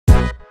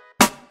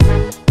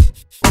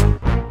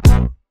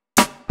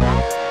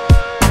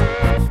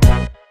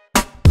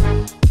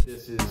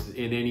This is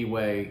in any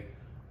way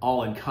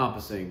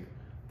all-encompassing.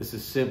 This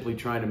is simply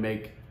trying to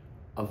make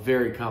a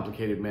very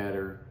complicated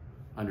matter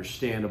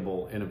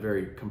understandable in a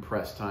very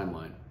compressed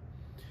timeline.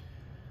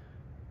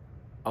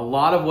 A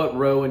lot of what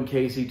Roe and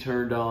Casey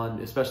turned on,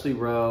 especially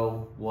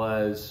Roe,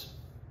 was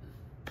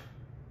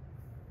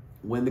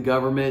when the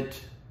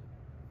government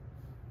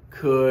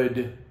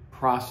could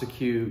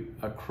prosecute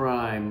a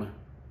crime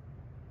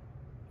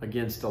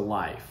against a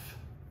life.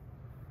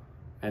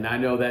 And I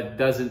know that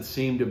doesn't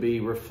seem to be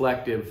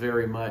reflective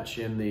very much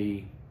in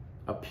the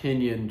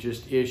opinion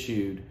just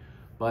issued,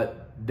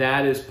 but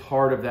that is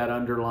part of that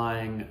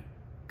underlying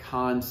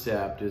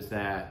concept, is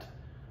that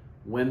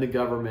when the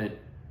government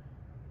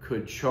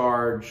could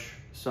charge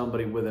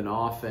somebody with an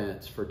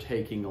offense for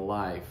taking a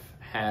life,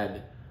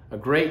 had a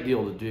great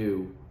deal to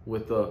do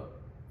with the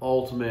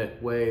ultimate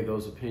way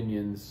those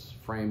opinions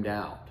framed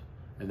out,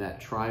 and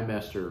that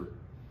trimester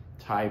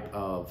type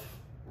of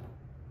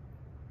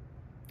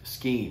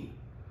scheme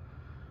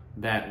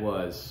that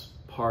was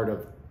part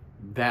of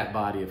that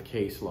body of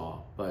case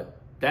law. But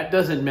that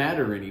doesn't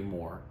matter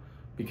anymore,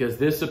 because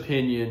this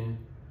opinion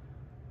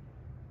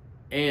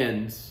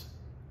ends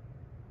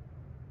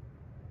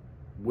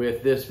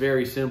with this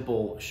very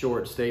simple,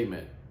 short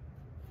statement.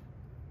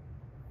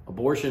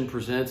 Abortion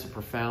presents a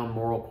profound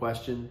moral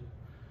question.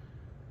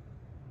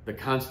 The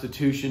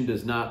Constitution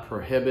does not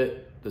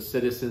prohibit the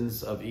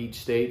citizens of each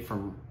state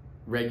from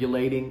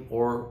regulating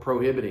or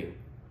prohibiting.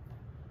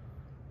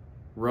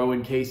 Roe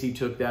and Casey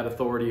took that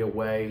authority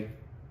away.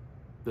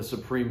 The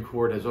Supreme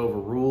Court has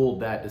overruled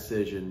that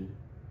decision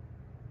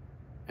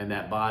and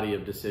that body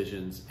of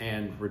decisions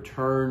and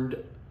returned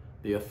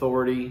the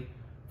authority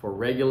for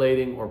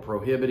regulating or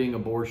prohibiting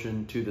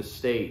abortion to the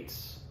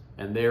states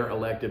and their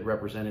elected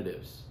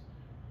representatives.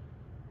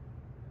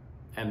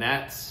 And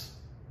that's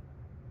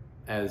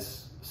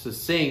as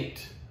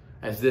succinct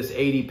as this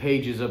 80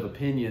 pages of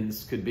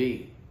opinions could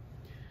be.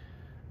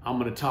 I'm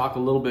going to talk a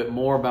little bit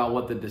more about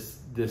what the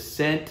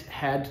dissent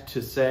had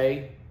to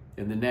say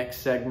in the next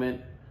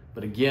segment.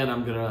 But again,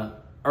 I'm going to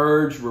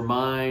urge,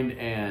 remind,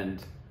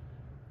 and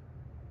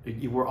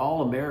we're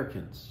all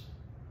Americans.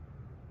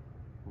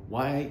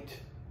 White,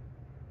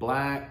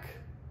 black,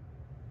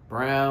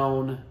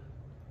 brown,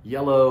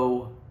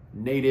 yellow,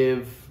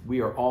 native,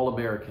 we are all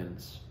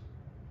Americans.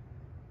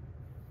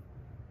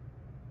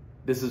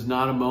 This is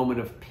not a moment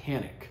of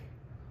panic.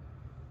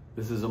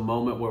 This is a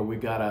moment where we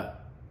gotta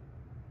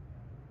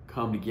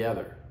come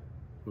together.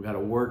 We gotta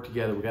work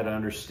together. We gotta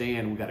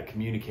understand. We gotta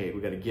communicate.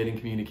 We gotta get in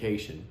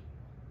communication.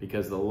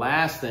 Because the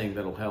last thing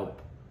that'll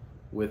help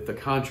with the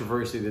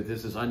controversy that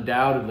this is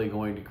undoubtedly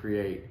going to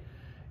create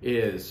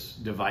is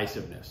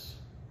divisiveness.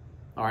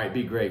 All right,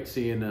 be great.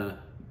 See you in the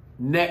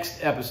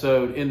next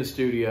episode in the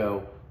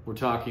studio. We're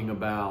talking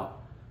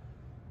about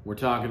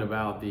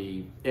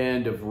the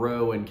end of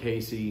Roe and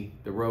Casey,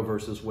 the Roe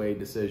versus Wade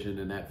decision,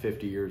 and that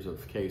 50 years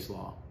of case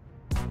law.